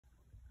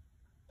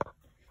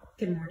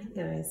Good morning,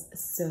 guys.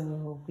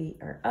 So we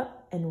are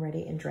up and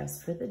ready and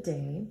dressed for the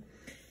day.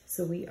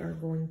 So we are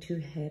going to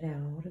head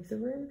out of the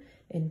room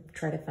and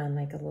try to find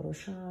like a little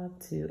shop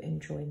to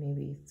enjoy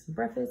maybe some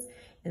breakfast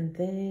and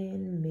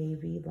then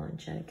maybe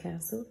lunch at a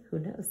castle. Who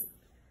knows?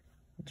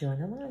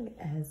 Join along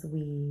as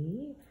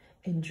we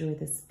enjoy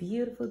this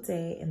beautiful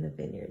day in the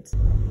vineyards.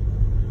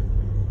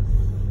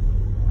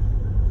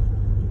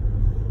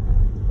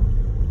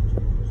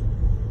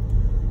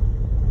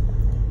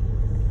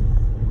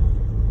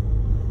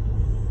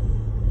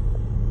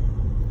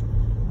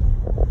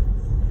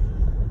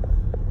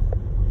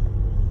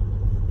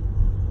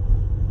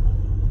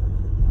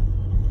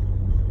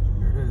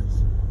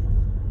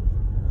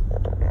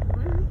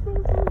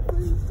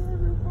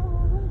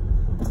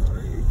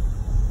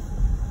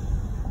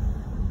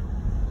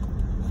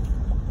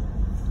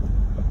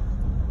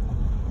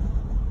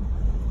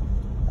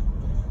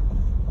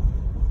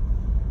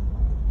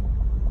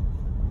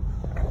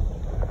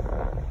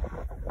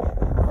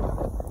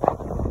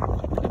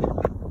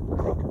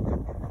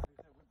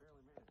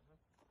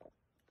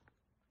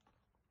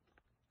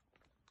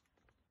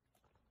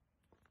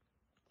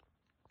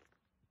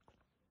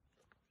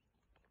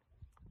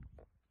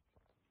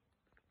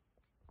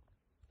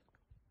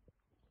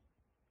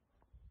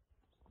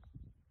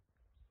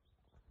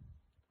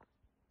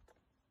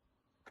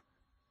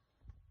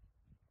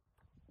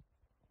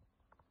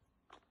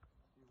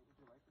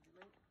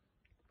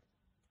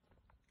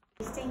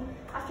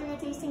 After your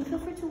tasting, feel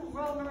free to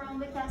roam around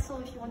the castle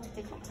if you want to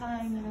take your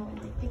time, you know,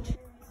 and take pictures.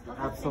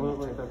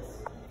 Absolutely,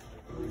 that's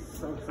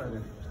so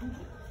exciting. We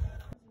sourced the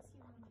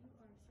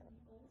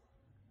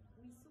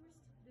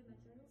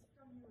materials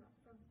from Europe,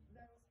 from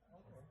various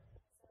countries. So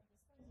the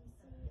stones you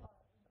see are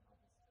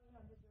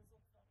 200 years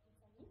old from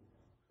Italy,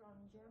 from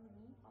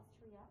Germany,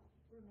 Austria,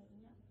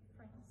 Romania,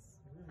 France,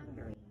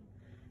 Hungary,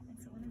 and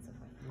so on and so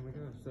forth. Oh my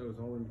gosh, so it's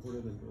all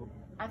imported as well?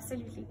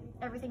 Absolutely.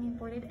 Everything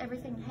imported,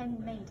 everything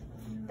handmade.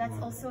 That's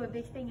also a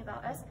big thing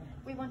about us.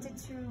 We wanted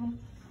to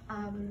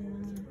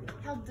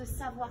help the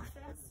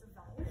savoir-faire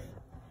survive.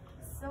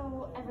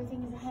 So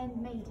everything is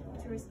handmade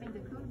to respect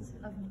the codes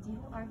of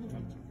medieval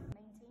architecture.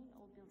 Maintain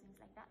old buildings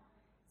like that.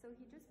 So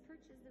he just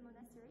purchased the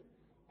monastery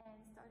and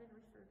started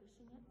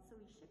refurbishing it. So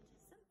he shipped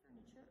some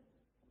furniture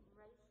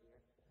right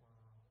here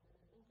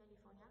in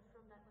California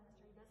from that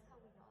monastery. That's how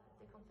we got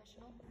the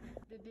confessional,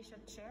 the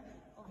bishop chair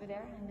over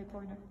there in the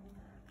corner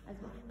as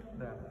well.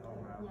 That, oh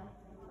wow. Yeah.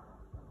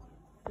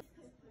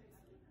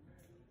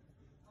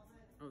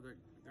 Oh,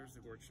 there's the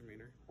gourd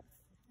demeanor.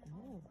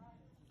 Oh,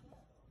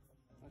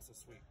 That's a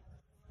sweet.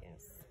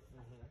 yes.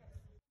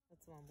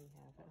 That's one we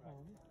have at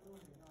home.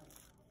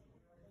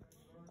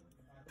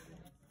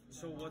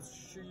 So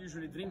what's your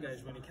usually drink,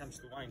 guys, when it comes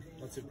to wine?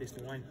 What's your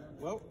tasting wine?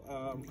 Well,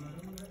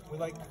 we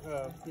like,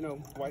 you know,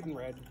 white and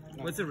red.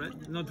 What's the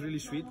red? Not really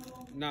sweet.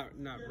 Not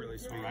really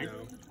sweet, Right.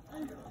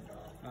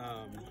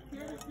 no.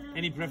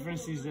 Any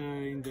preferences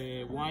in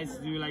the whites?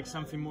 Do you like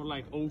something more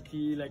like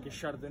oaky, like a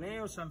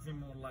Chardonnay, or something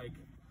more like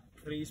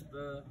crisp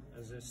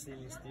as a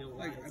stainless steel?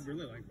 I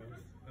really like both.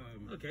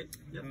 Okay.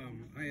 Yep.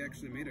 I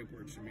actually made a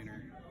gourd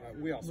demeanor.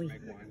 We also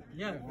make wine.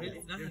 Yeah,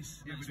 really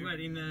nice. Yeah, Nice. we do. Where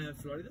in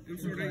Florida? In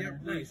Florida,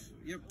 yep. Nice.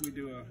 Yep, we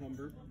do a home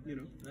brew, you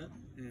know. Yeah.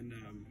 And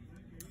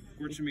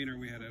gourd demeanor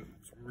we had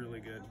it's really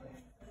good.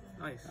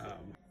 Nice.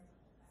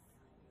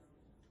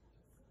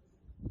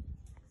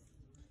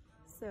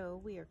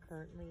 So we are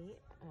currently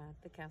at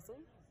the castle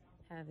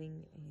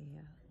having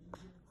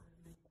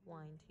a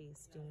wine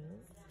tasting.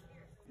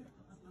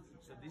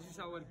 So this is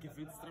our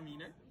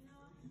Gewürztraminer.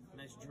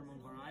 Nice German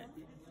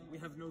variety. We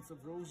have notes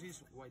of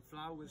roses, white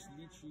flowers,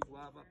 lychee,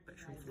 guava,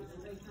 passion fruit.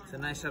 It's a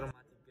nice aromatic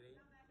grape.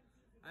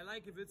 I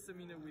like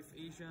Gewürztraminer with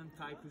Asian,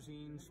 Thai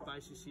cuisine,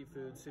 spicy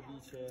seafood,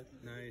 ceviche.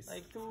 Nice.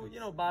 Like to, you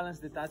know, balance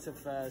the touch of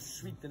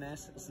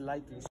sweetness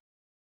slightly.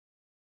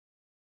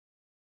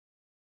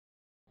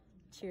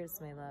 Cheers,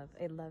 my love.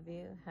 I love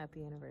you.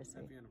 Happy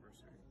anniversary. Happy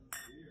anniversary.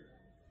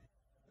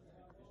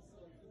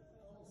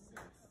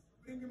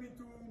 Bring me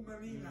to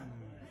Marina.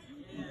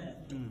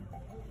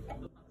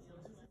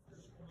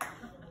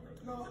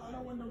 No, I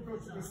don't want to go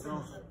to the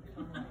store.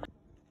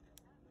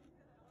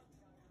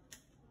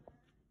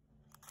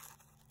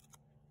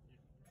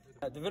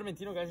 The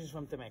Vermentino, guys, is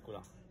from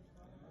Temecula.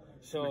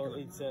 So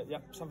it's yeah,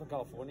 Southern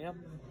California.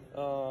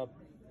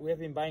 We have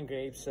been buying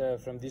grapes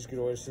from these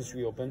growers since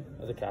we opened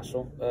the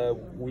castle.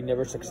 We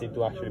never succeed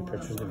to actually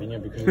purchase the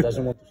vineyard because it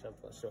doesn't want to sell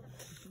to us. So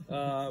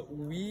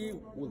we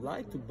would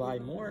like to buy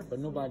more, but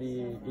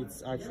nobody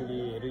is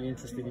actually really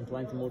interested in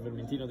planting more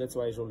Vermentino. That's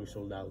why it's always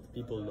sold out.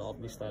 People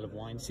love this style of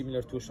wine,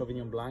 similar to a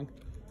Sauvignon Blanc,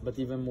 but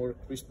even more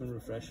crisp and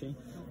refreshing,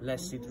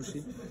 less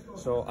citrusy.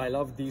 So I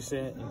love this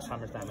in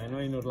summertime. I know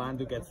in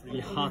Orlando it gets really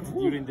hot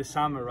during the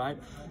summer, right?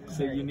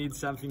 So you need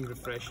something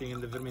refreshing,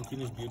 and the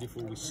Vermentino is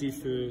beautiful with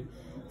seafood,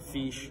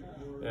 fish,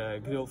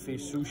 grilled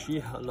fish,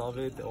 sushi, I love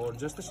it, or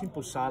just a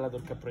simple salad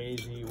or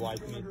caprese,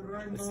 white meat.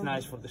 It's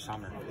nice for the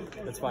summer.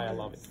 That's why I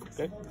love it,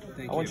 okay?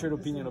 I want your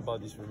opinion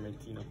about this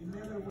Vermentino.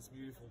 It's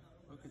beautiful.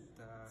 Look at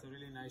that. It's a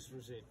really nice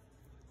rosé.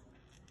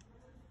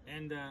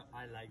 And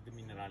I like the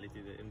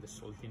minerality and the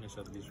saltiness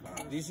of this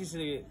one. This is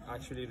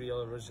actually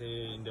real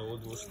rosé in the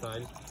old world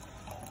style.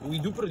 We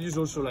do produce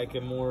also like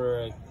a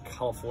more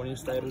Californian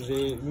style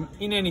rosé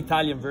in an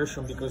Italian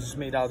version because it's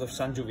made out of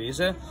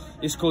Sangiovese.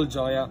 It's called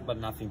Gioia, but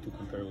nothing to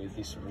compare with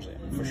this rosé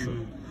for sure.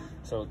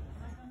 So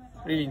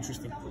really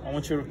interesting. I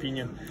want your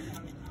opinion.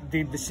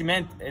 The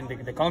cement and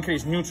the concrete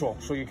is neutral,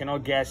 so you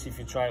cannot guess if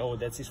you try, oh,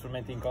 that's his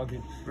fermenting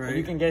concrete. Right. But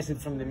you can guess it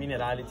from the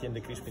minerality and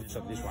the crispiness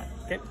of this wine.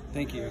 Okay?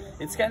 Thank you.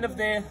 It's kind of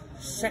the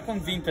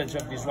second vintage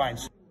of these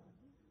wines.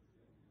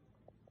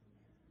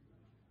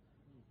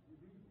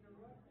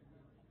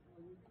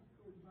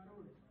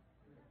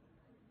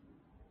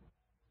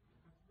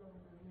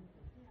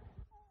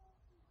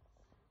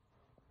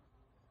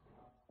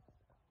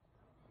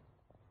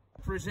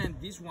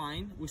 Present this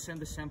wine, we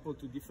send a sample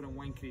to different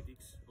wine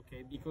critics,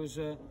 okay, because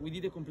we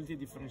did a completely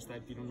different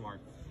style Pinot Noir.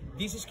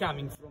 This is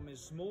coming from a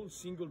small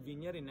single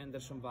vineyard in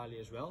Anderson Valley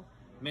as well,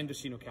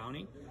 Mendocino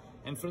County,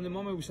 and from the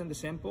moment we send the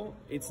sample,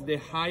 it's the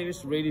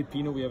highest rated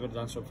Pinot we ever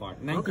done so far.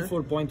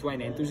 94 point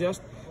wine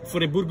enthusiast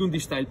for a Burgundy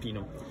style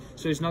Pinot.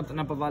 So it's not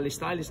Napa Valley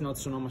style, it's not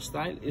Sonoma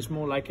style, it's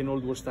more like an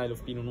old world style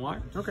of Pinot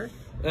Noir. Okay.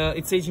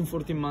 It's aging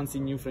 14 months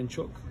in New French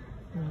oak.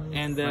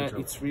 And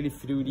it's really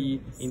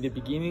fruity in the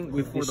beginning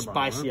with this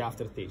spicy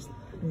aftertaste.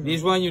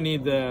 This one you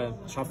need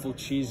truffle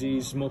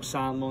cheeses, smoked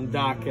salmon,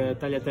 duck,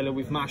 tagliatelle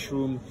with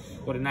mushroom,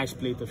 or a nice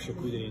plate of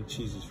charcuterie and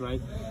cheeses,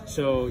 right?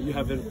 So you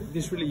have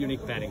this really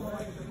unique pairing.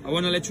 I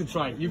want to let you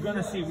try. You're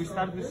gonna see. We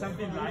start with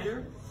something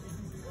lighter,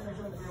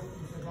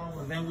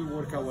 and then we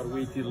work our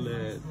way till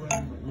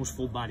most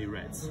full body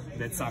reds.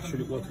 That's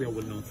actually what we are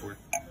well known for.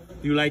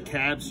 Do you like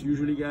cabs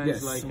usually, guys?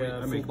 Yes, like I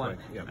full make body.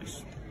 yeah.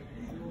 Nice.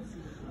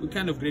 What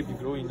kind of grape you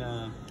grow in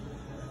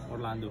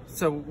Orlando?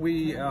 So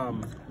we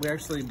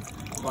actually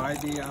buy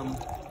the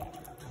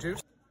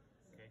juice.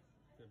 Okay,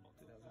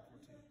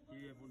 here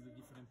you have all the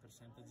different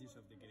percentages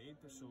of the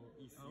grape. So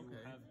if you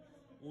have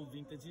all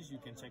vintages, you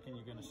can check and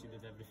you're gonna see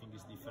that everything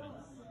is different.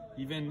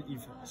 Even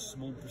if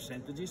small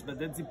percentages, but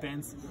that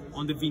depends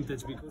on the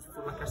vintage because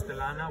for La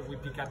Castellana we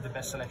pick up the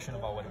best selection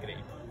of our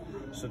grape.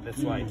 So that's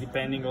why,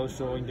 depending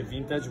also in the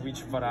vintage,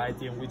 which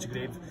variety and which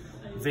grape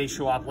they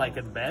show up like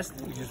at best,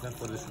 we use them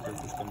for the Super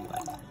Tuscany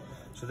line.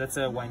 So that's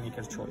a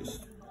winemaker choice.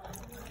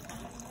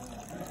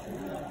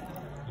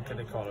 Look at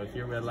the color.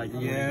 Here we are like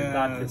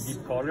dark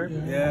deep color.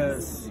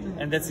 Yes.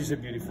 And that is a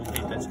beautiful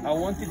vintage. I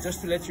wanted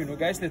just to let you know,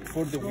 guys, that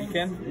for the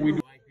weekend we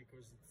do like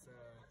because it's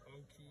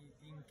oaky,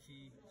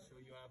 inky, so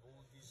you have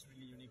all this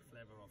really unique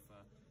flavor of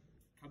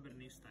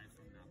Cabernet style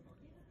from Napa.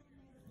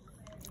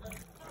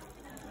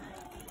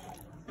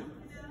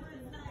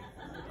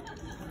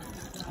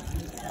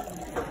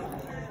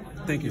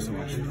 Thank you so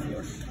much.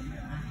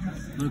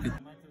 Look at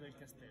Tomato del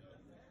Castello,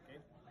 okay?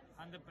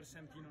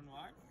 100% Pinot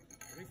Noir,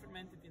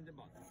 re-fermented in the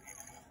bottle.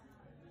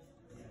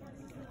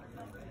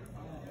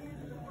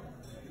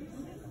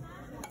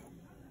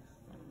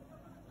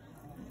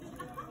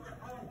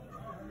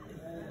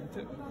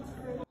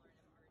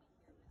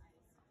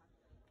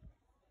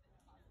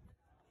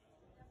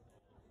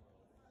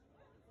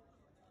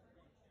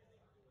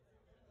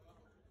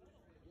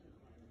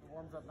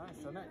 warms up nice,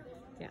 doesn't it?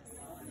 Yes.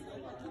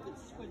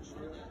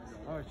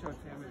 Oh, it shows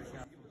Tammy the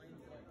count.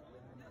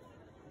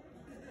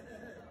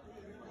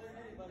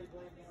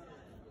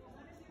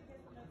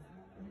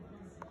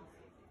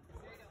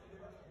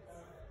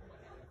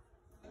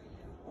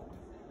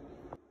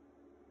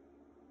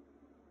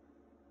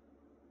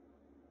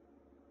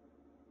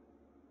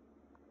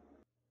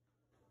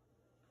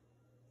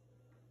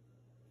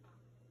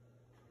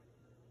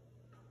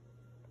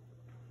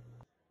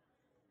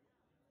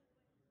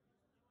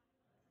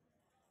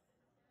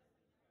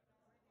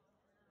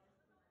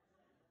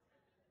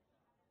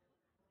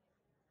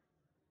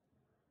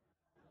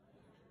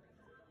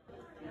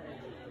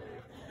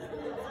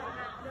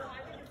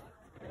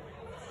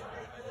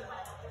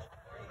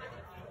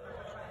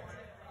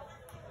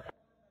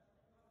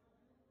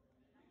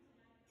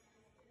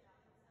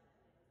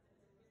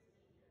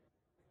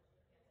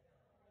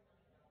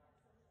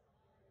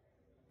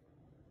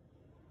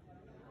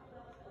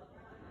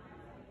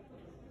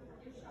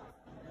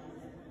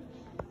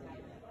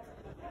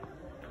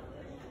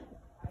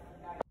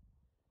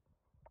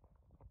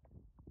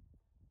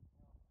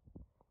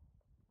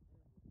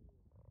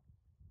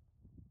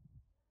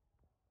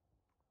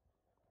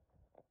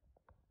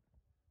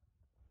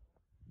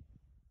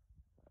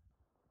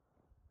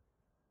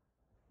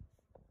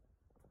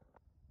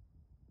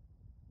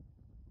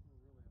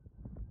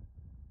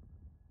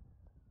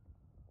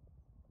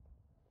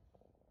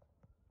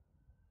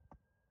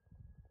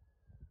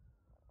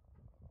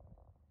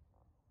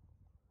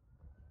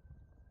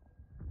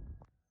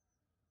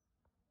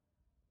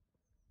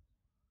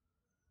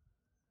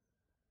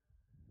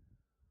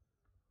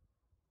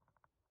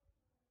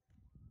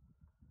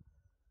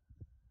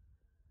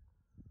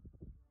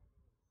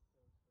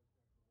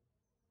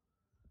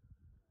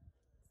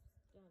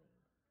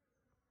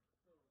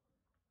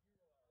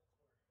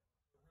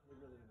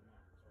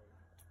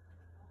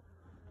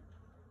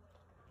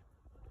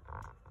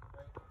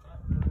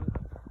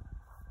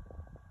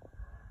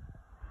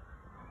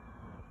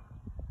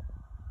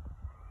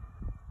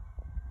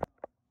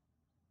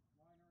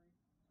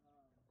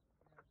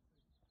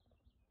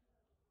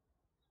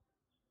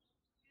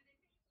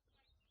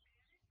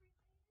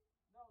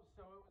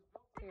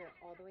 Here,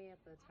 all the way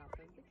at the top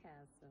of the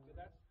castle. So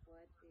that's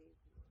What is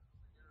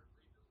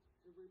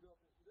we rebuilt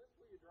it. So this is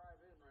where you drive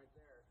in right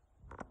there.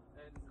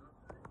 And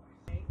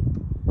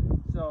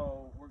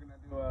so we're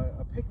gonna do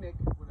a picnic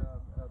with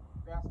a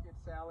basket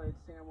salad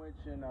sandwich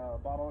and a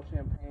bottle of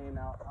champagne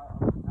out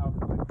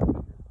in like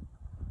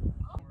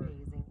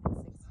amazing?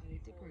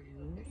 68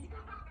 degrees.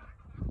 yeah,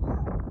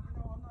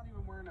 I'm not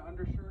even wearing an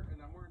undershirt and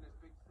I'm wearing this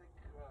big thick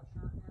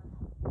shirt here.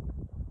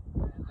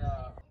 And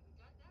so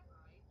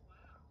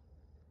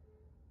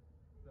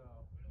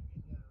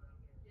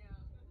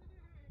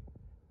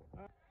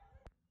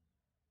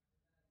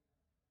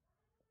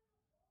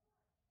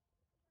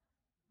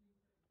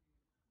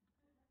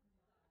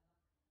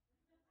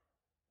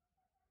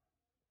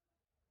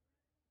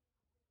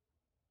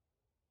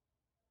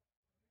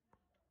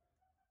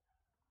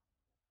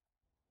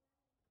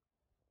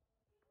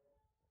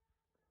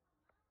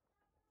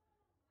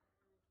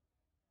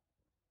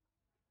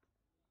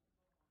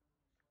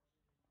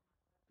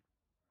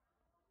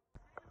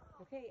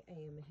Okay, I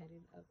am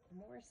headed up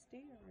more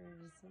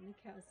stairs on the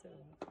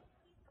castle.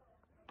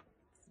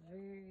 It's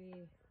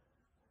very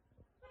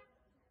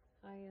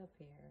high up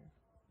here.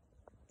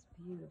 It's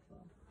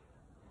beautiful.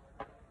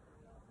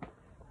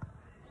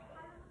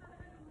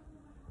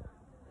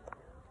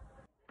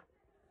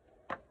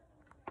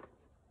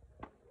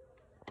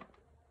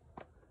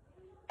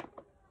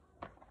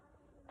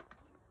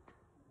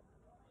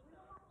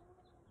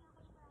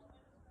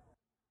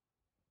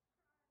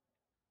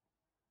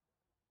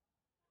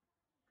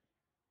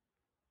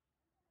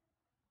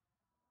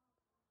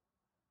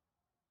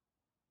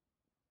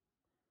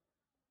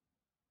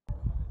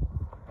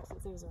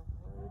 So there's a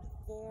road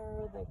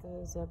there that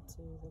goes up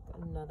to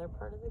like another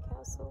part of the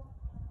castle.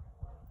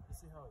 you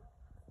see how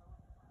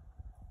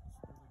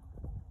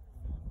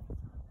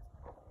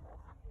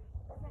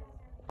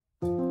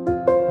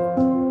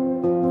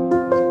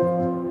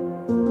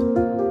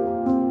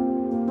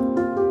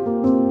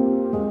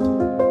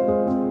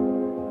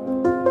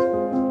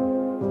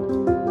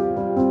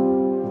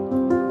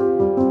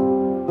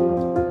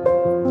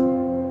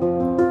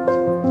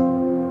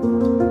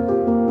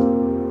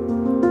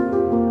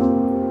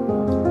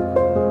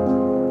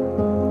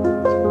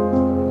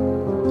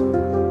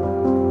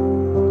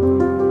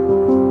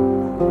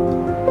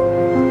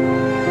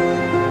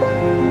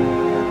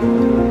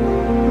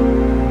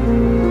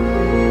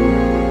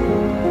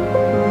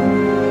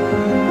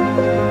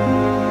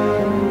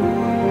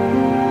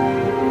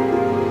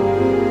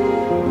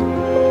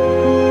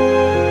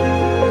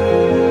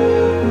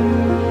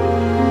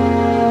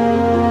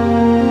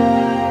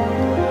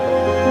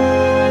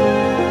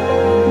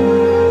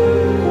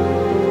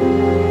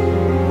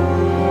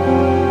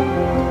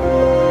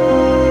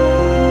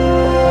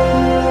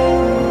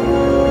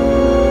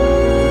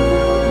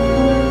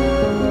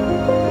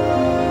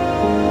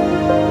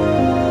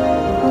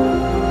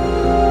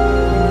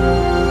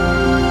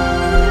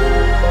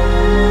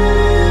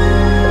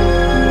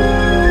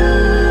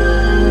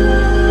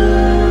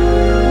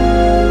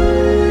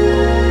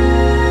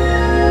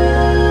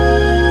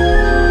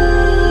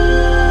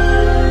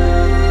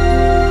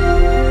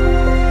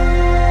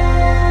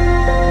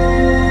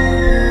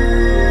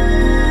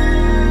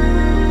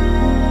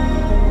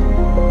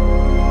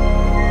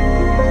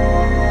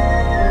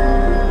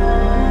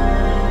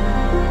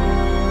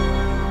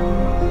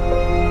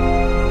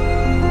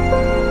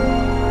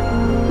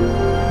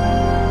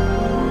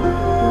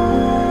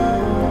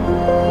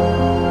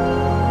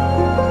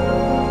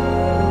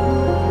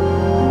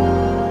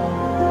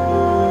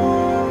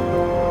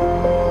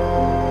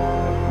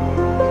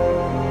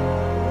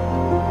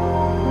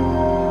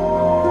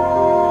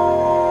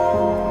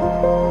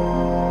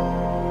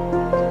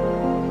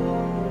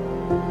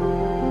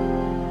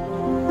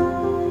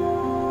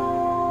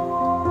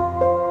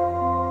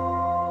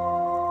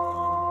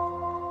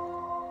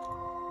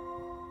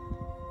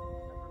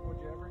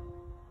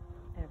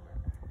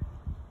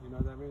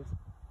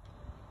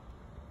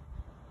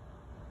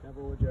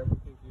never would you ever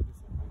think you'd do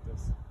something like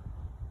this?